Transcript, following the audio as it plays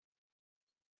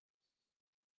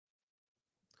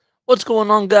What's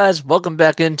going on, guys? Welcome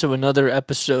back into another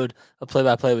episode of Play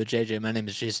by Play with JJ. My name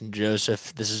is Jason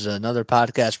Joseph. This is another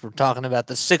podcast. We're talking about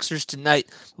the Sixers tonight.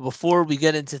 But before we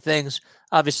get into things,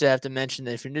 obviously, I have to mention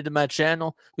that if you're new to my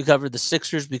channel, we covered the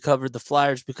Sixers, we covered the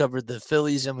Flyers, we covered the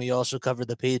Phillies, and we also covered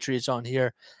the Patriots on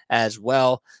here as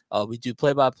well. We do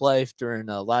play by play during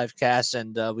live casts,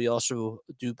 and we also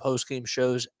do post game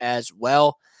shows as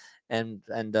well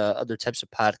and other types of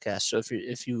podcasts. So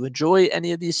if you enjoy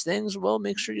any of these things, well,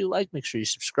 make sure you like, make sure you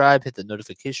subscribe, hit the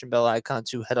notification bell icon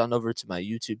too. Head on over to my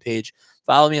YouTube page.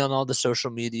 Follow me on all the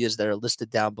social medias that are listed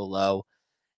down below.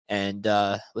 And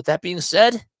with that being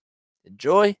said,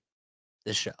 enjoy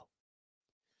the show.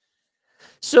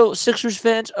 So, Sixers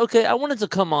fans, okay, I wanted to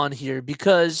come on here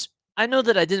because I know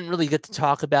that I didn't really get to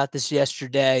talk about this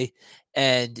yesterday.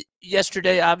 And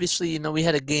yesterday, obviously, we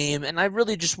had a game, and I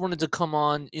really just wanted to come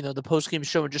on, the post game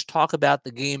show and just talk about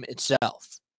the game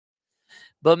itself.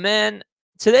 But man,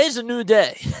 today's a new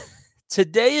day.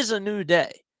 Today is a new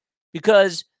day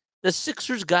because the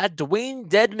Sixers got Dewayne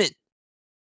Dedmon.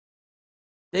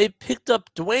 They picked up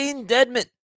Dewayne Dedmon.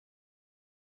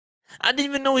 I didn't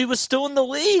even know he was still in the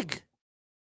league.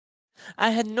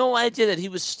 I had no idea that he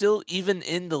was still even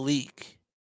in the league.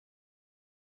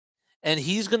 And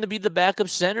he's going to be the backup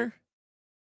center?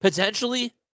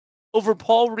 Potentially? Over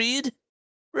Paul Reed?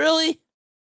 Really?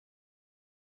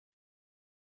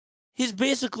 He's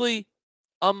basically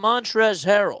a Montrezl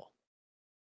Harrell.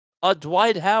 A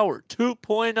Dwight Howard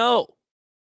 2.0.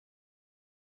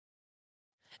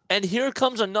 And here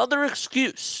comes another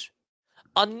excuse.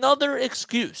 Another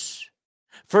excuse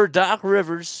for Doc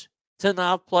Rivers to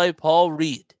not play Paul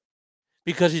Reed.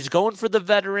 Because he's going for the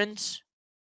veterans.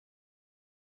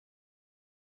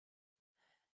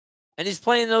 And he's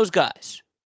playing those guys.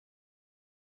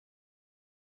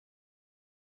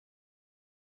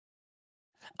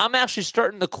 I'm actually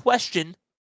starting to question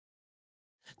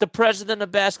the president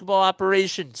of basketball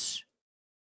operations.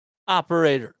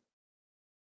 Operator.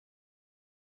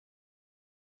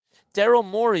 Daryl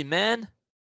Morey, man.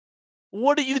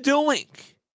 What are you doing?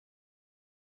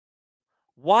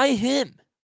 Why him?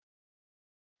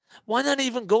 Why not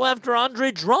even go after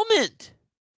Andre Drummond?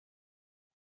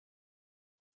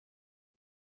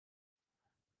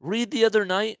 Reed the other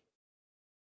night,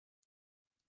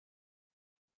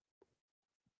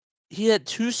 he had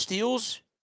 2 steals,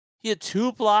 he had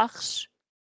 2 blocks,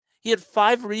 he had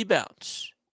 5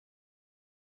 rebounds.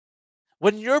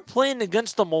 When you're playing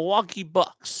against the Milwaukee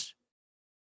Bucks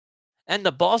and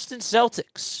the Boston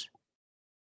Celtics,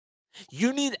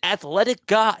 you need athletic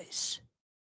guys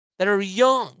that are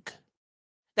young,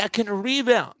 that can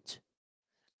rebound,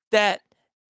 that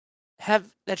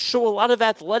show a lot of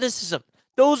athleticism.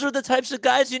 Those are the types of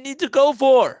guys you need to go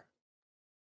for.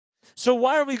 So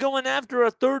why are we going after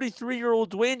a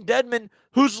 33-year-old Dewayne Dedmon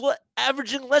who's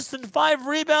averaging less than 5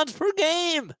 rebounds per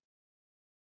game?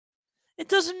 It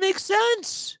doesn't make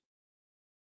sense.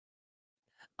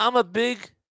 I'm a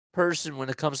big person when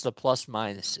it comes to plus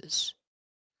minuses.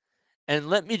 And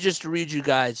let me just read you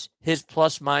guys his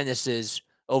plus minuses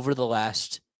over the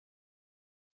last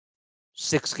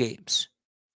 6 games.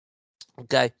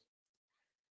 Okay.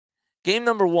 Game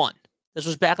number 1. This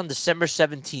was back on December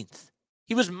 17th.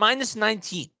 He was minus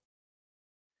 19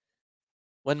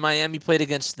 when Miami played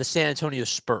against the San Antonio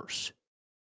Spurs.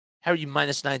 How are you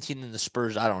minus 19 in the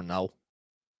Spurs? I don't know.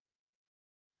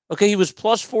 Okay, he was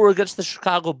plus 4 against the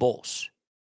Chicago Bulls.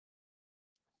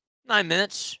 9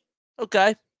 minutes.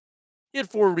 Okay. He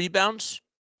had 4 rebounds.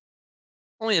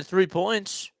 Only had 3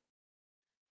 points.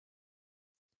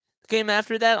 The game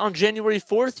after that, on January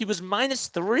 4th, he was minus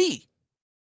 3.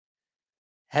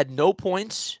 Had no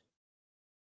points.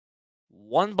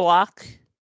 1 block.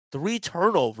 3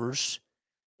 turnovers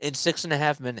in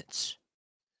 6.5 minutes.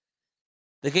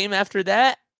 The game after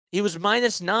that, he was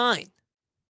minus 9.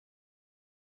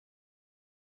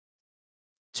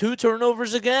 2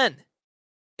 turnovers again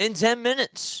in 10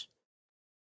 minutes.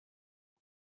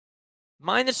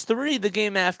 Minus 3 the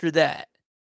game after that.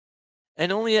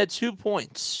 And only had 2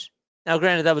 points. Now,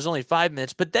 granted, that was only 5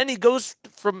 minutes, but then he goes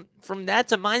from that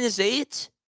to minus 8?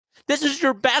 This is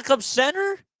your backup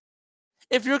center?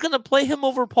 If you're going to play him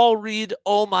over Paul Reed,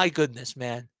 oh my goodness,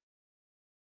 man.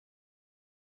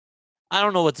 I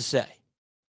don't know what to say.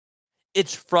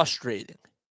 It's frustrating.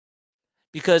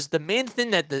 Because the main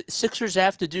thing that the Sixers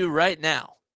have to do right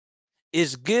now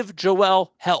is give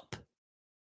Joel help.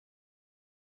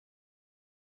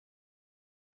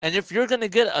 And if you're going to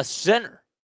get a center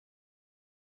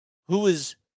who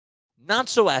is not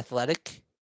so athletic,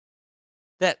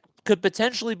 that could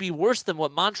potentially be worse than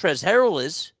what Montrezl Harrell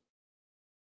is,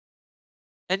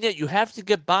 and yet you have to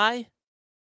get by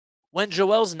when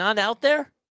Joel's not out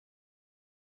there,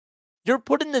 you're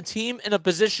putting the team in a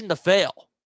position to fail.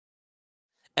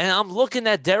 And I'm looking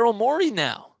at Daryl Morey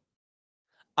now.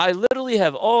 I literally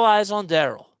have all eyes on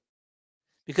Daryl.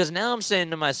 Because now I'm saying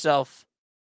to myself,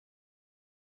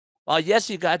 well, yes,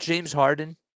 you got James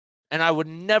Harden, and I would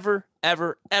never,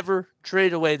 ever, ever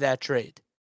trade away that trade.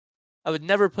 I would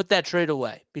never put that trade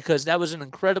away because that was an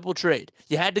incredible trade.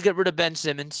 You had to get rid of Ben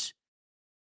Simmons.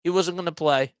 He wasn't going to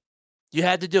play. You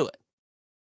had to do it.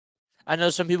 I know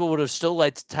some people would have still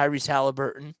liked Tyrese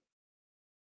Halliburton.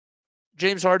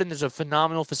 James Harden is a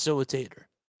phenomenal facilitator.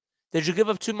 Did you give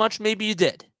up too much? Maybe you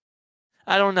did.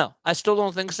 I don't know. I still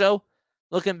don't think so.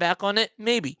 Looking back on it,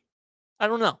 maybe. I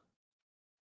don't know.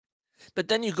 But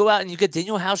then you go out and you get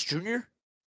Daniel House Jr.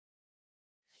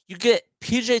 You get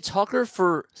PJ Tucker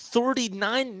for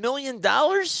 $39 million on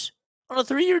a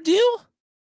 3-year deal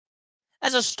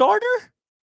as a starter?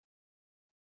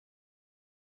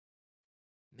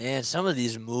 Man, some of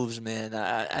these moves, man,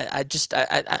 I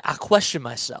question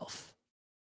myself.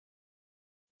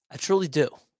 I truly do.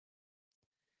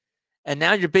 And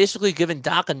now you're basically giving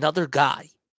Doc another guy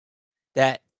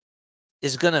that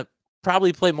is going to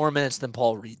probably play more minutes than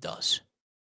Paul Reed does.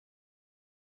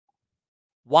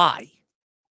 Why?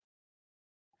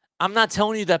 I'm not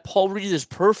telling you that Paul Reed is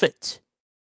perfect.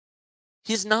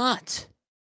 He's not.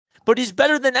 But he's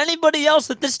better than anybody else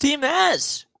that this team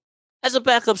has as a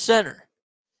backup center.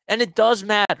 And it does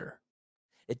matter.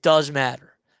 It does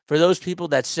matter. For those people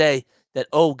that say that,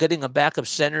 oh, getting a backup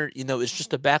center, is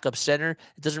just a backup center.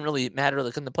 It doesn't really matter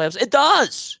like in the playoffs. It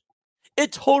does.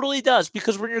 It totally does.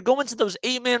 Because when you're going to those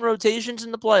 8-man rotations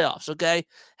in the playoffs, okay,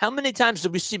 how many times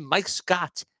did we see Mike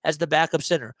Scott as the backup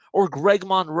center or Greg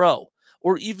Monroe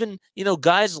or even,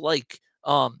 guys like,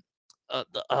 why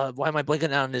am I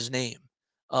blanking out on his name?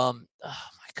 Oh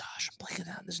my gosh, I'm blanking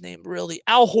out on his name, really.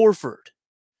 Al Horford.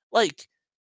 Like,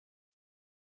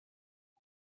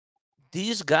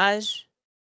 these guys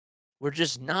were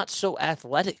just not so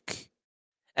athletic.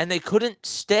 And they couldn't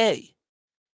stay.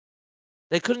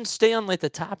 They couldn't stay on like the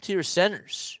top tier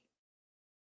centers.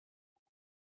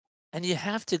 And you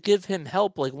have to give him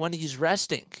help like when he's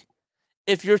resting.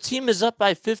 If your team is up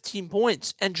by 15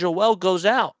 points and Joel goes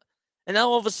out, and now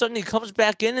all of a sudden he comes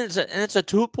back in and it's a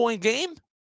 2-point game?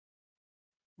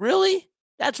 Really?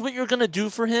 That's what you're going to do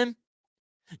for him?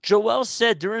 Joel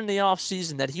said during the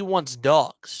offseason that he wants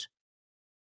dogs.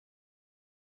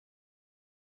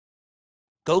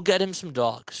 Go get him some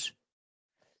dogs.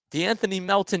 DeAnthony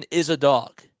Melton is a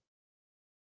dog.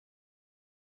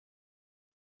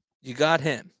 You got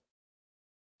him.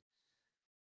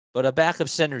 But a backup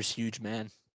center is huge,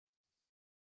 man.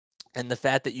 And the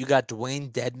fact that you got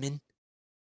Dewayne Dedmon,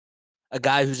 a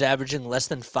guy who's averaging less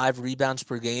than 5 rebounds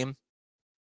per game,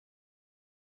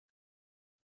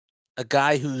 a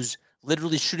guy who's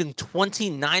literally shooting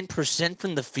 29%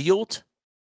 from the field.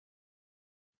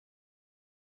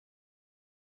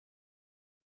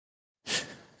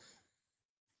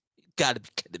 You've got to be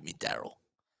kidding me, Daryl.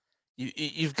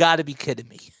 You've got to be kidding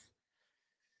me.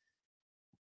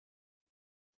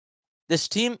 This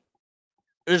team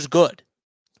is good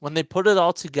when they put it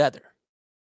all together.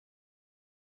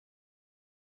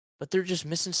 But they're just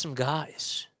missing some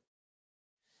guys.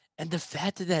 And the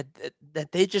fact that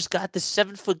they just got this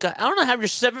 7-foot guy. I don't know how you're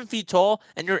 7 feet tall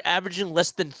and you're averaging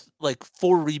less than like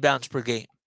 4 rebounds per game.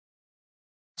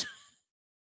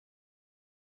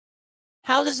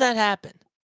 How does that happen?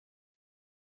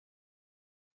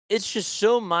 It's just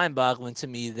so mind-boggling to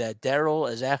me that Daryl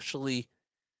is actually,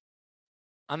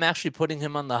 I'm actually putting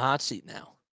him on the hot seat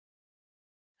now.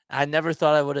 I never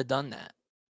thought I would have done that.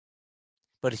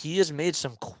 But he has made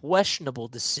some questionable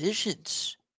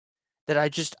decisions that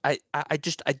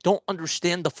I don't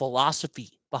understand the philosophy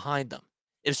behind them.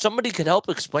 If somebody could help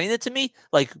explain it to me,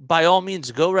 like by all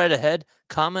means, go right ahead,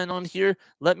 comment on here,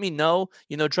 let me know,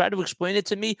 try to explain it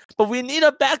to me. But we need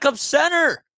a backup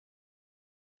center.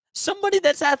 Somebody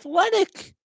that's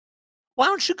athletic. Why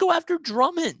don't you go after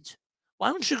Drummond? Why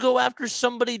don't you go after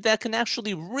somebody that can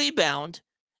actually rebound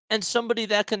and somebody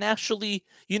that can actually,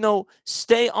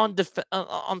 stay on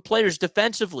players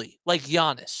defensively, like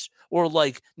Giannis or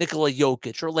like Nikola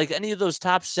Jokic or like any of those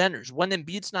top centers when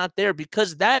Embiid's not there,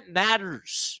 because that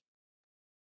matters.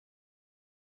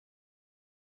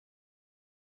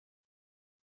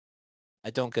 I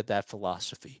don't get that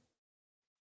philosophy.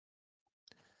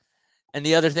 And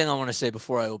the other thing I want to say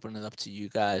before I open it up to you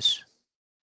guys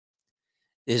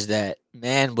is that,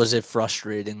 man, was it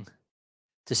frustrating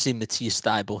to see Matisse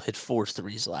Thybulle hit 4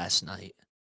 threes last night.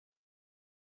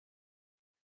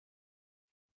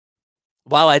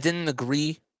 While I didn't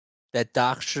agree that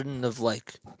Doc shouldn't have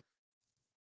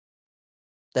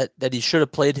that he should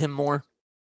have played him more.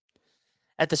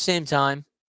 At the same time,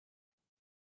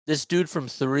 this dude from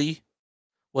 3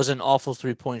 was an awful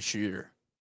three-point shooter.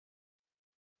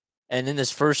 And in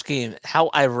this first game, how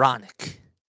ironic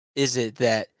is it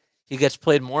that he gets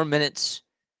played more minutes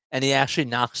and he actually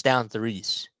knocks down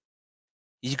threes?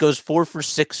 He goes 4 for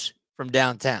 6 from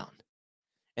downtown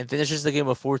and finishes the game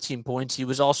with 14 points. He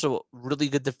was also really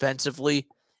good defensively.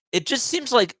 It just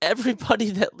seems like everybody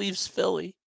that leaves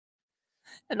Philly,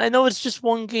 and I know it's just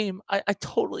one game. I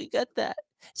totally get that.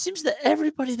 It seems that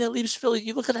everybody that leaves Philly,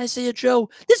 you look at Isaiah Joe,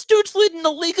 this dude's leading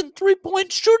the league in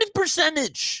 3-point shooting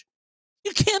percentage.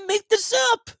 You can't make this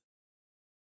up.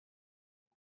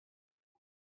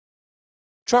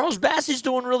 Charles Bassey's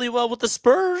doing really well with the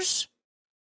Spurs.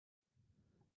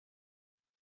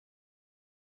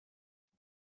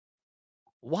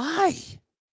 Why?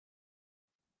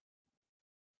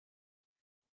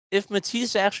 If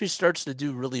Matisse actually starts to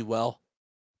do really well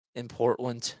in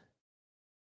Portland,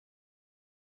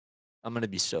 I'm going to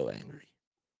be so angry.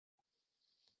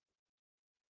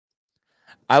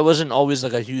 I wasn't always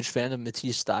like a huge fan of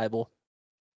Matisse Thybulle,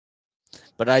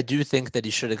 but I do think that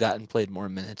he should have gotten played more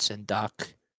minutes, and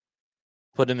Doc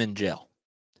put him in jail.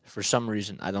 For some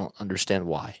reason, I don't understand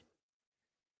why.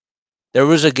 There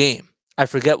was a game. I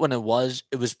forget when it was.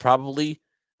 It was probably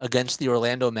against the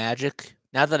Orlando Magic.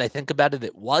 Now that I think about it,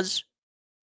 it was.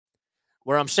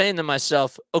 Where I'm saying to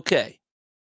myself, okay,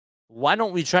 why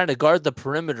don't we try to guard the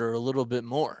perimeter a little bit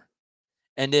more?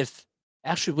 And if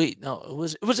actually wait, no,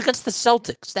 it was against the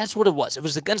Celtics. That's what it was. It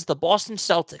was against the Boston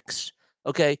Celtics.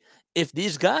 Okay. If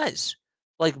these guys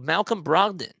like Malcolm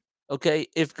Brogdon, okay,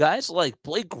 if guys like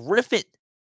Blake Griffin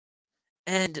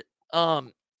and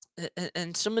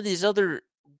and some of these other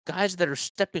guys that are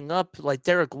stepping up like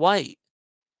Derek White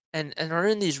and are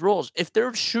in these roles, if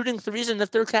they're shooting threes and if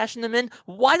they're cashing them in,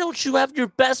 why don't you have your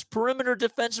best perimeter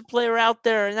defensive player out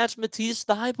there? And that's Matisse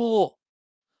Thybulle.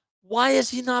 Why is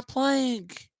he not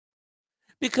playing?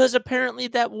 Because apparently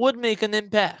that would make an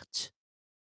impact.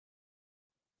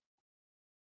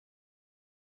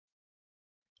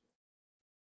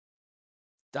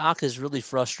 Doc has really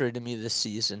frustrated me this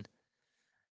season.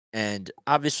 And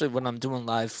obviously, when I'm doing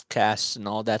live casts and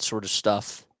all that sort of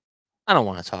stuff, I don't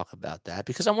want to talk about that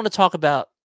because I want to talk about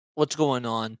what's going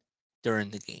on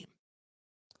during the game,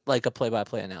 like a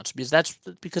play-by-play announcer,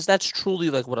 because that's truly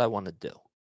like what I want to do.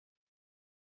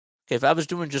 Okay, if I was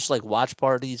doing just like watch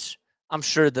parties, I'm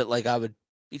sure that like I would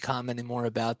be commenting more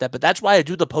about that. But that's why I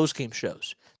do the post-game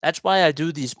shows. That's why I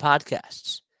do these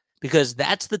podcasts because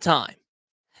that's the time.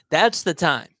 That's the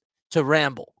time to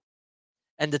ramble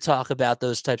and to talk about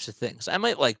those types of things. I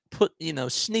might like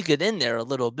sneak it in there a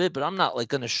little bit, but I'm not like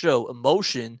going to show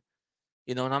emotion,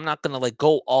 and I'm not going to like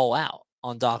go all out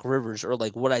on Doc Rivers or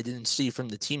like what I didn't see from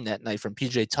the team that night from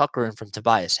PJ Tucker and from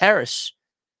Tobias Harris,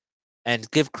 and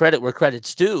give credit where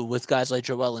credit's due with guys like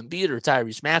Joel Embiid or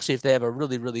Tyrese Maxey if they have a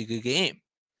really, really good game.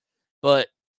 But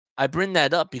I bring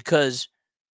that up because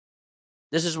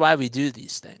this is why we do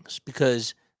these things,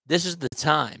 because this is the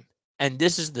time and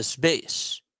this is the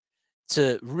space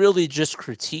to really just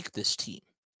critique this team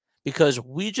because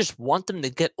we just want them to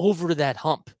get over that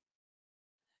hump.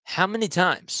 How many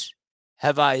times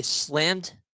have I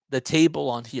slammed the table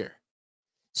on here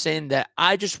saying that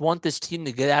I just want this team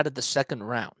to get out of the second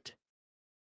round?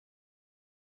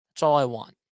 That's all I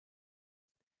want.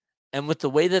 And with the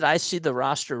way that I see the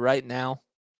roster right now,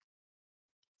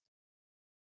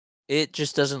 it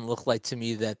just doesn't look like to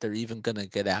me that they're even going to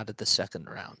get out of the second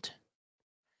round.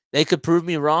 They could prove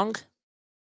me wrong.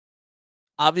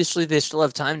 Obviously, they still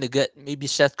have time to get maybe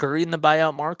Seth Curry in the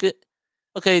buyout market.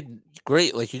 Okay,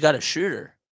 great. Like, you got a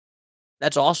shooter.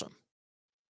 That's awesome.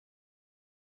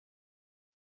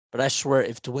 But I swear,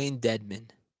 if Dewayne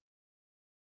Dedmon,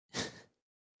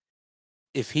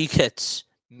 if he gets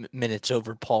minutes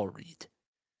over Paul Reed,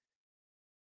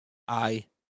 I'm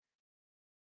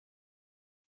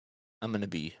going to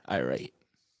be irate.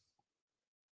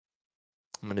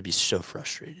 I'm going to be so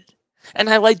frustrated. And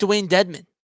I like Dewayne Dedmon.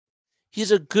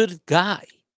 He's a good guy.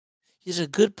 He's a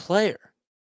good player.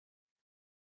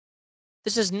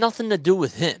 This has nothing to do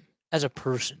with him as a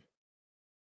person.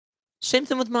 Same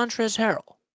thing with Montrezl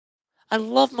Harrell. I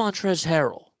love Montrezl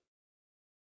Harrell.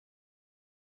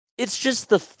 It's just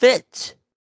the fit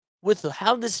with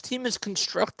how this team is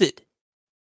constructed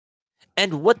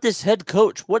and what this head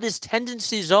coach, what his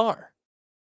tendencies are.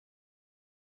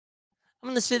 I'm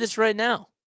going to say this right now,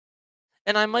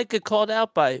 and I might get called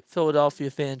out by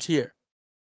Philadelphia fans here.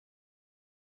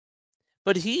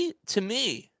 But he, to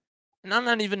me, and I'm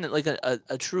not even like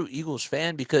a true Eagles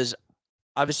fan because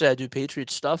obviously I do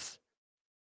Patriots stuff.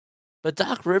 But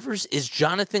Doc Rivers is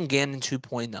Jonathan Gannon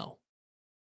 2.0.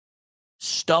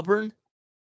 Stubborn,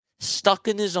 stuck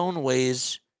in his own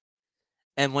ways,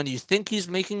 and when you think he's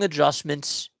making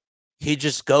adjustments, he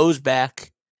just goes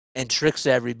back and tricks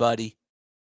everybody,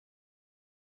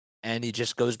 and he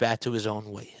just goes back to his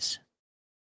own ways.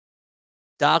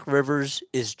 Doc Rivers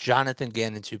is Jonathan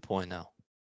Gannon 2.0.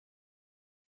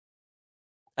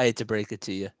 I hate to break it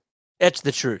to you. It's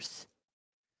the truth.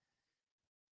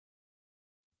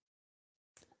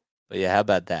 But yeah, how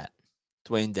about that?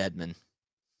 Dewayne Dedmon.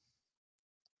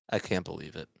 I can't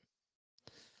believe it.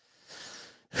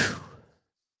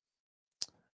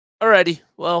 Alrighty.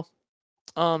 Well,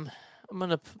 I'm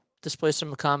gonna display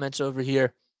some comments over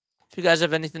here. If you guys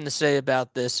have anything to say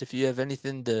about this, if you have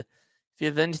anything that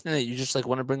you just like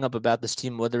want to bring up about this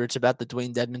team, whether it's about the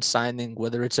Dewayne Dedmon signing,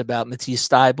 whether it's about Matisse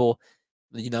Thybulle,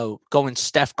 going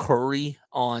Steph Curry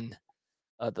on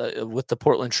with the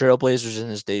Portland Trailblazers in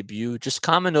his debut, just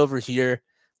comment over here.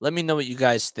 Let me know what you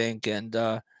guys think, and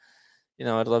I'd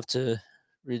love to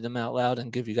read them out loud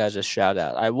and give you guys a shout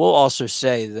out. I will also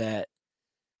say that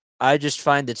I just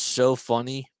find it so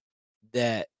funny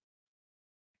that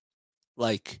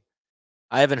like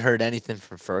I haven't heard anything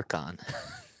from Furkan.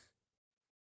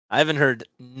 I haven't heard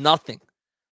nothing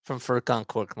from Furkan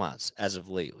Korkmaz as of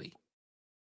lately.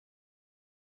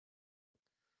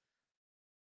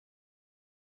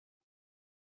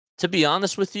 To be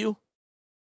honest with you,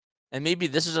 and maybe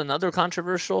this is another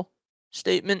controversial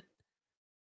statement,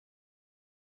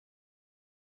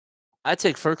 I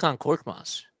take Furkan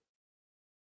Korkmaz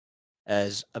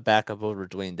as a backup over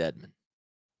Dewayne Dedmon.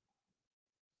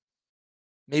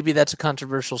 Maybe that's a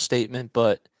controversial statement,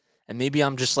 and maybe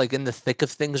I'm just like in the thick of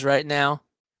things right now.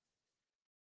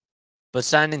 But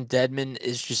signing Dedmon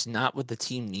is just not what the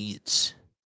team needs.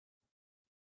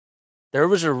 There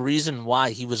was a reason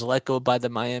why he was let go by the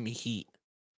Miami Heat.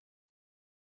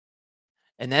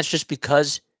 And that's just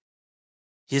because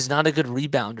he's not a good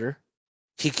rebounder.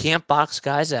 He can't box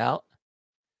guys out.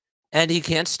 And he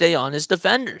can't stay on his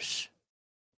defenders.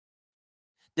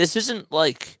 This isn't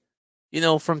like,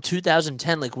 from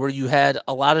 2010, like where you had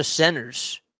a lot of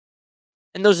centers.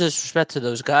 And no disrespect to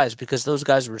those guys because those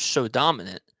guys were so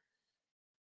dominant.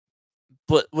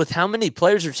 But with how many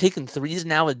players are taking threes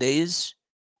nowadays,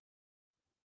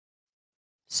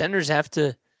 centers have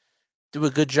to do a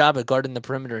good job at guarding the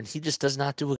perimeter, and he just does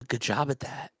not do a good job at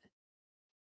that.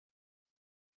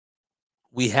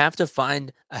 We have to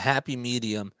find a happy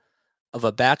medium of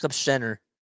a backup center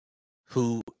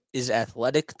who is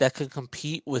athletic, that can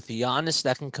compete with Giannis,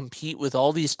 that can compete with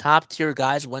all these top tier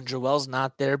guys when Joel's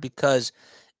not there. Because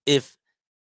if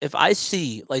I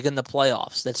see like in the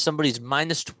playoffs that somebody's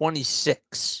minus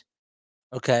 26,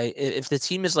 okay, if the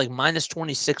team is like minus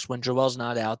 26 when Joel's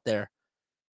not out there,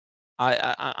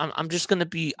 I'm just gonna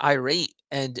be irate,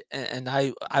 and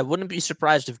I wouldn't be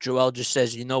surprised if Joel just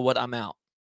says, you know what, I'm out.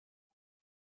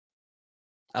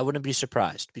 I wouldn't be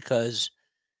surprised because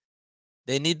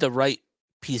they need the right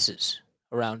pieces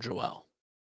around Joel.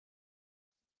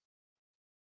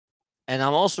 And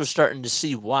I'm also starting to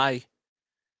see why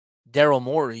Daryl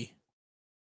Morey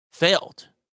failed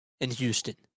in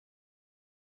Houston. I'm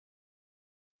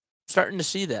starting to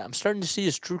see that. I'm starting to see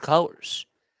his true colors.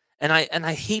 And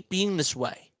I hate being this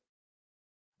way.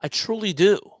 I truly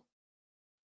do.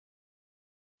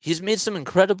 He's made some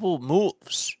incredible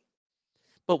moves.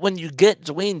 But when you get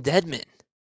Dewayne Dedmon,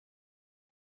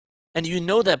 and you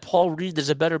know that Paul Reed is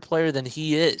a better player than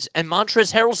he is, and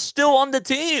Montrezl Harrell's still on the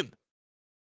team,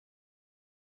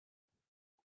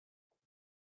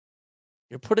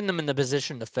 you're putting them in the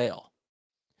position to fail.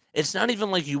 It's not even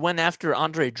like you went after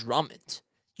Andre Drummond.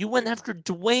 You went after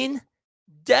Dewayne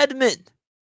Dedmon.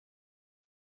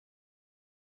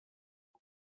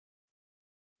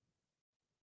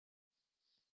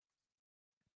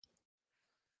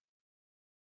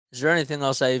 Is there anything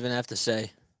else I even have to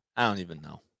say? I don't even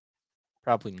know.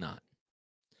 Probably not.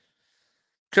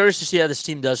 Curious to see how this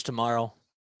team does tomorrow.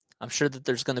 I'm sure that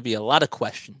there's going to be a lot of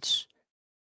questions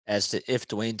as to if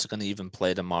Dwayne's going to even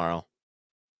play tomorrow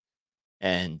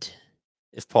and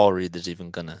if Paul Reed is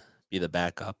even going to be the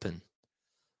backup and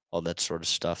all that sort of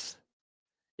stuff.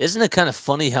 Isn't it kind of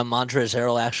funny how Montrezl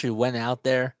Harrell actually went out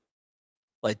there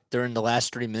like during the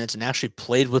last 3 minutes and actually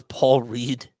played with Paul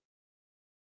Reed?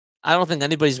 I don't think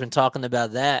anybody's been talking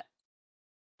about that.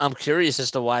 I'm curious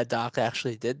as to why Doc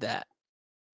actually did that.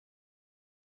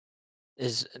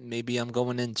 Is maybe I'm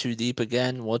going in too deep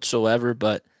again whatsoever,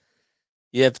 but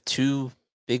you have two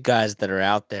big guys that are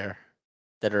out there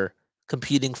that are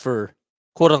competing for,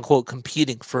 quote unquote,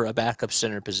 competing for a backup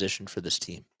center position for this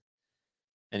team.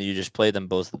 And you just play them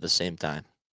both at the same time.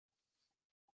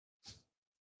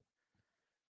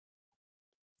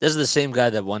 This is the same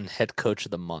guy that won head coach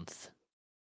of the month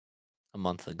a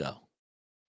month ago.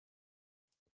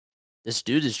 This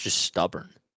dude is just stubborn.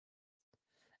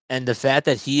 And the fact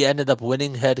that he ended up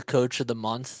winning head coach of the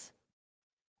month,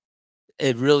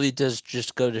 it really does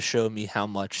just go to show me how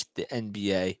much the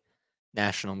NBA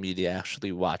national media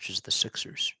actually watches the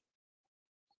Sixers.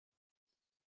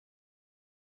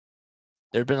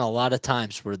 There have been a lot of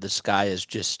times where this guy has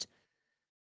just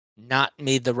not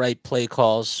made the right play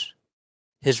calls.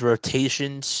 His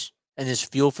rotations and his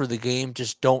feel for the game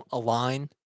just don't align.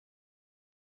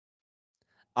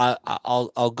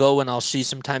 I'll go and I'll see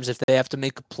sometimes if they have to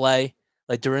make a play,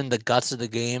 like during the guts of the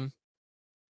game,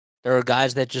 there are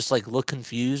guys that just like look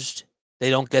confused. They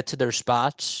don't get to their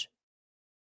spots.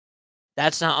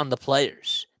 That's not on the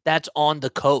players. That's on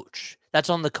the coach. That's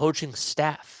on the coaching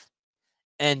staff.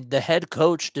 And the head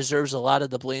coach deserves a lot of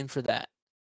the blame for that.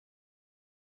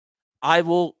 I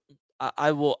will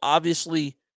I will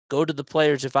obviously go to the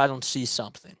players if I don't see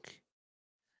something.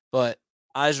 But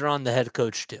eyes are on the head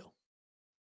coach too.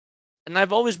 And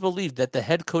I've always believed that the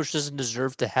head coach doesn't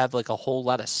deserve to have like a whole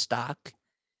lot of stock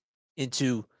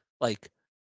into like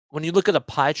when you look at a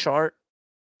pie chart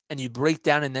and you break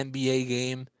down an NBA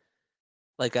game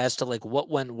like as to like what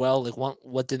went well, like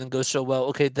what didn't go so well.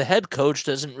 Okay, the head coach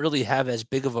doesn't really have as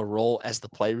big of a role as the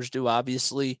players do,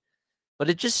 obviously, but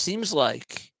it just seems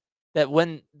like that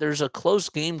when there's a close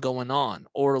game going on,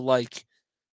 or like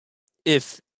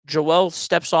if Joel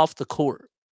steps off the court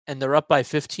and they're up by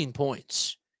 15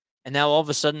 points, and now all of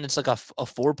a sudden it's like a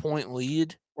 4-point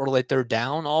lead, or like they're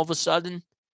down all of a sudden,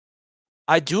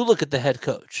 I do look at the head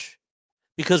coach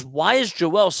because why is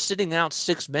Joel sitting out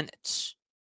 6 minutes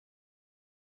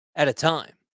at a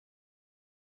time?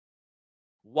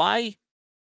 Why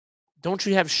don't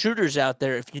you have shooters out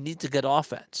there if you need to get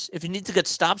offense? If you need to get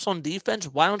stops on defense,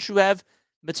 why don't you have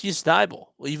Matisse Thybulle?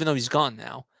 Well, even though he's gone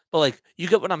now. But, like, you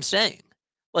get what I'm saying.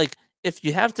 Like, if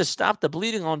you have to stop the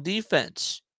bleeding on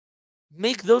defense,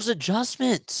 make those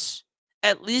adjustments.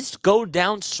 At least go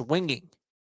down swinging.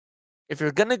 If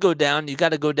you're going to go down, you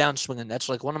got to go down swinging. That's,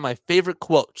 like, one of my favorite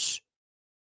quotes.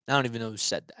 I don't even know who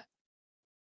said that.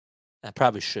 I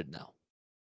probably should know.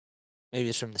 Maybe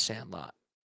it's from The Sandlot.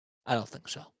 I don't think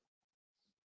so.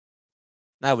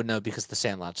 I would know because The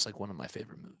Sandlot's like one of my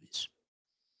favorite movies.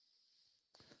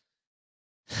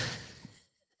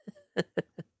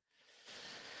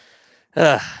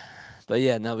 But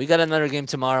yeah, no, we got another game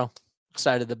tomorrow.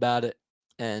 Excited about it.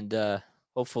 And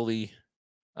hopefully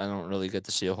I don't really get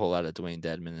to see a whole lot of Dewayne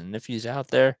Dedmon. And if he's out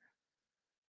there,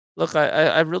 look,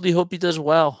 I really hope he does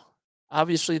well.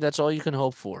 Obviously, that's all you can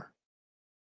hope for.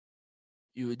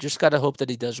 You just got to hope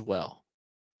that he does well.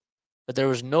 But there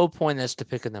was no point as to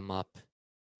picking them up.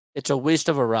 It's a waste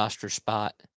of a roster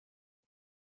spot.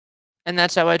 And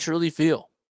that's how I truly feel.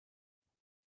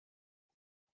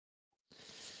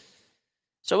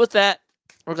 So with that,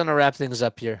 we're going to wrap things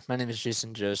up here. My name is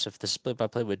Jason Joseph. This is Play by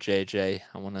Play with JJ.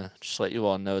 I want to just let you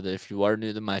all know that if you are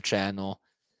new to my channel,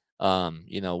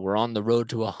 we're on the road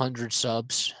to 100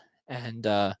 subs. And,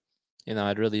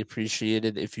 I'd really appreciate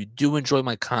it if you do enjoy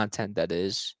my content, that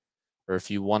is, or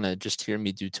if you want to just hear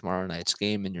me do tomorrow night's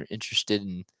game and you're interested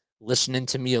in listening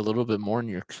to me a little bit more and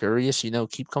you're curious,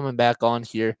 keep coming back on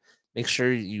here. Make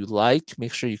sure you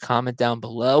make sure you comment down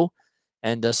below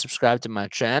and subscribe to my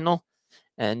channel.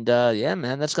 And yeah,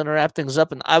 man, that's going to wrap things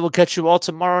up. And I will catch you all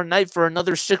tomorrow night for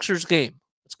another Sixers game.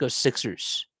 Let's go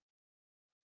Sixers.